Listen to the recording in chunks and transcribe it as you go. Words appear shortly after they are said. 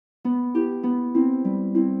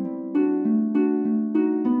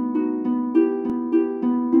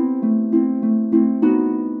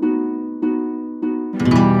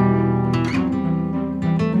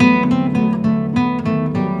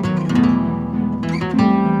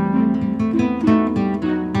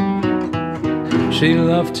She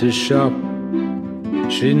loved to shop,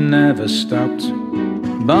 she never stopped,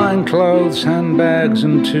 buying clothes, handbags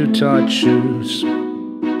and too tight shoes.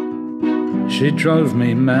 She drove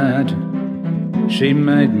me mad, she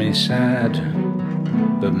made me sad,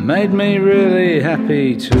 but made me really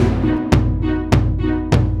happy too.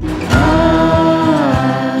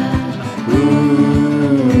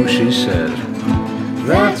 Ooh, she said,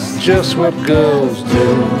 that's just what girls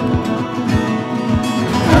do.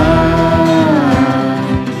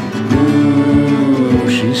 Ooh,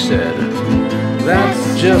 she said,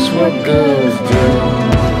 that's just what girls do.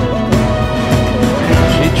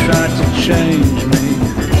 She tried to change me,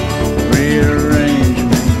 rearrange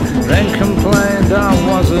me, then complained I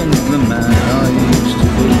wasn't the man I used to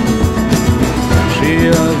be. She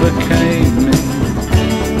overcame me,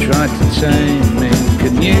 tried to tame me,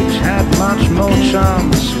 Canute had much more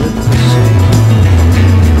chance with the sea.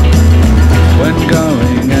 When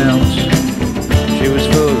going out, she was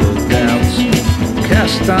full of doubts,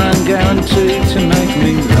 cast iron guaranteed to make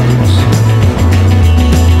me lose.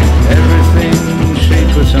 Everything she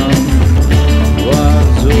put on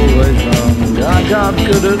was always wrong. I got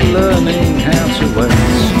good at learning how to wait.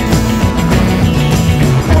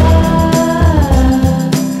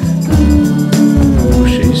 Ooh,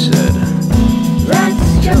 she said, that's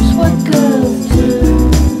just what girls do.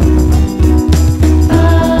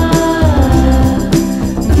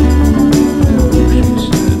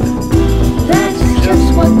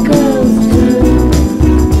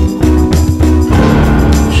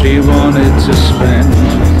 She wanted to spend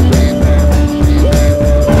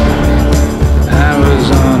hours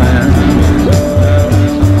on end,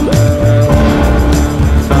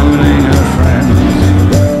 phoning her friends.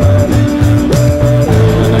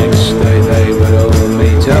 The next day they would all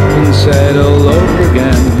meet up and say it all over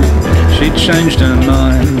again. She changed her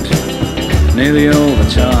mind nearly all the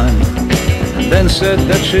time, and then said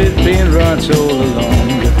that she'd been right all along.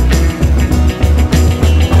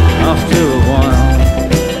 After a while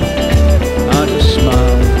I just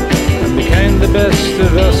smiled and became the best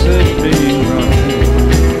of us at being wrong.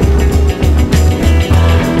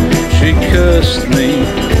 She cursed me,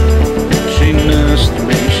 she nursed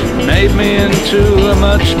me, she made me into a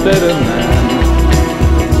much better man.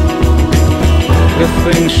 The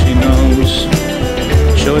things she knows,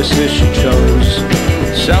 choices she chose,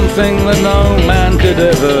 something that no man could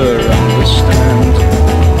ever understand.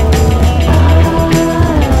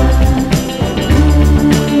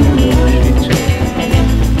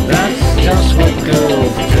 That's what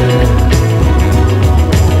girls do.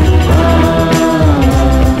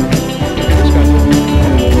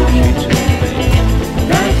 She told me,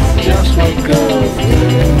 that's just what girls do.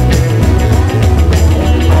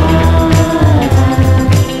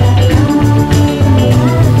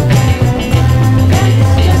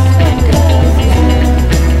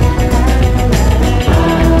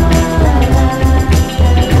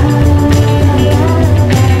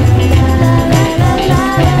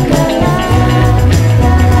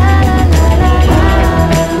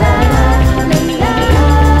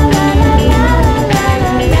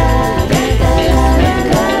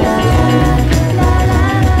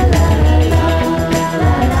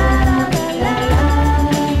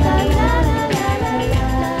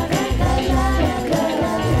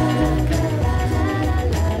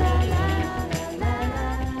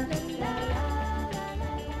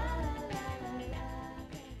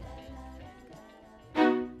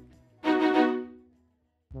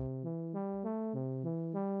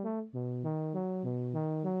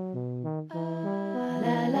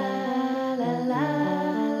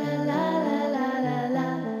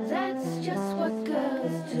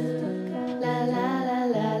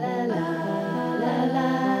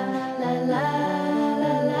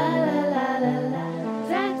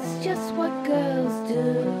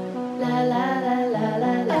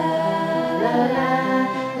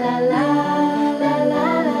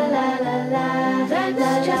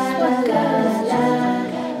 That's just what